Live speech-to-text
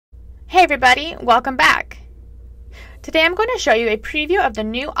Hey everybody, welcome back. Today I'm going to show you a preview of the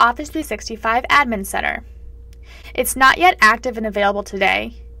new Office 365 Admin Center. It's not yet active and available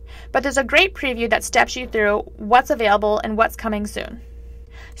today, but there's a great preview that steps you through what's available and what's coming soon.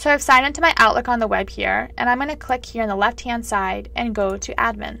 So I've signed into my Outlook on the web here, and I'm going to click here on the left-hand side and go to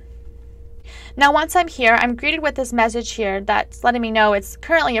Admin. Now once I'm here, I'm greeted with this message here that's letting me know it's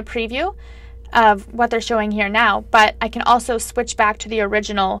currently a preview of what they're showing here now, but I can also switch back to the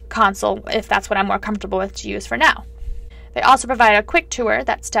original console if that's what I'm more comfortable with to use for now. They also provide a quick tour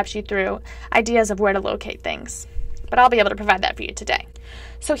that steps you through ideas of where to locate things, but I'll be able to provide that for you today.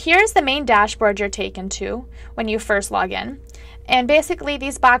 So here's the main dashboard you're taken to when you first log in, and basically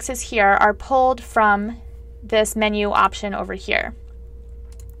these boxes here are pulled from this menu option over here.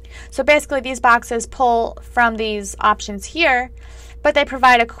 So basically these boxes pull from these options here, but they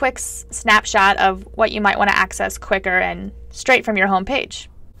provide a quick snapshot of what you might want to access quicker and straight from your home page.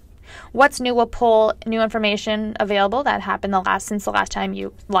 What's New will pull new information available that happened since the last time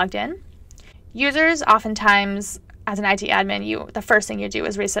you logged in. Users, oftentimes, as an IT admin, the first thing you do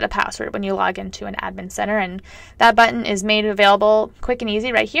is reset a password when you log into an admin center, and that button is made available quick and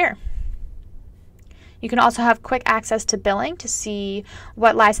easy right here. You can also have quick access to billing to see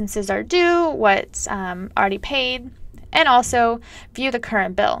what licenses are due, what's already paid, and also view the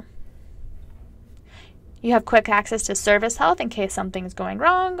current bill. You have quick access to service health in case something's going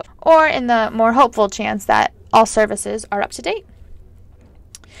wrong, or in the more hopeful chance that all services are up to date.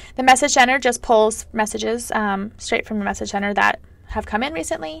 The message center just pulls messages straight from the message center that have come in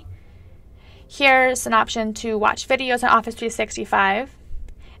recently. Here's an option to watch videos on Office 365,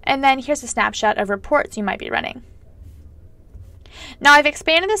 and then here's a snapshot of reports you might be running. Now I've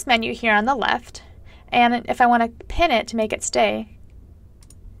expanded this menu here on the left, and if I want to pin it to make it stay,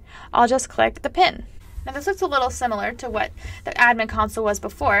 I'll just click the pin. Now this looks a little similar to what the admin console was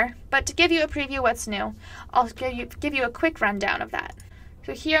before, but to give you a preview of what's new, I'll give you a quick rundown of that.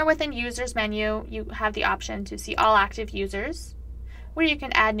 So here within Users menu, you have the option to see all active users, where you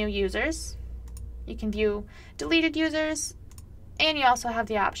can add new users, you can view deleted users, and you also have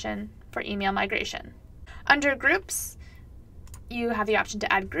the option for email migration. Under Groups, you have the option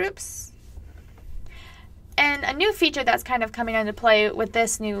to add groups. And a new feature that's kind of coming into play with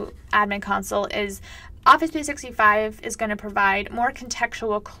this new admin console is Office 365 is going to provide more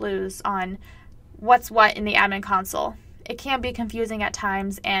contextual clues on what's what in the admin console. It can be confusing at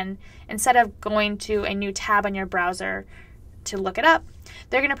times, and instead of going to a new tab on your browser to look it up,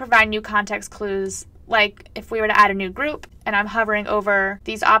 they're going to provide new context clues, like if we were to add a new group and I'm hovering over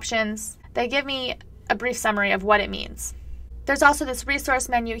these options, they give me a brief summary of what it means. There's also this resource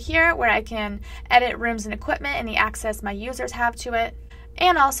menu here where I can edit rooms and equipment and the access my users have to it,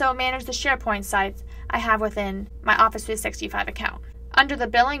 and also manage the SharePoint sites I have within my Office 365 account. Under the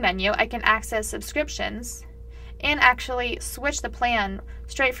billing menu, I can access subscriptions and actually switch the plan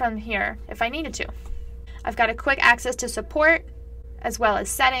straight from here if I needed to. I've got a quick access to support as well as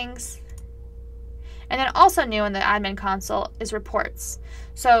settings. And then also new in the admin console is reports.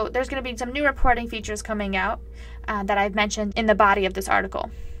 So there's going to be some new reporting features coming out that I've mentioned in the body of this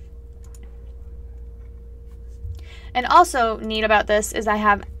article. And also neat about this is I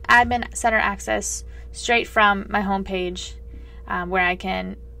have admin center access straight from my home page, where I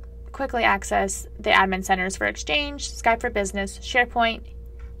can quickly access the admin centers for Exchange, Skype for Business, SharePoint,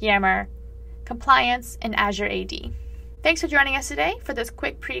 Yammer, Compliance, and Azure AD. Thanks for joining us today for this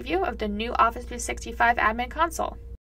quick preview of the new Office 365 Admin Console.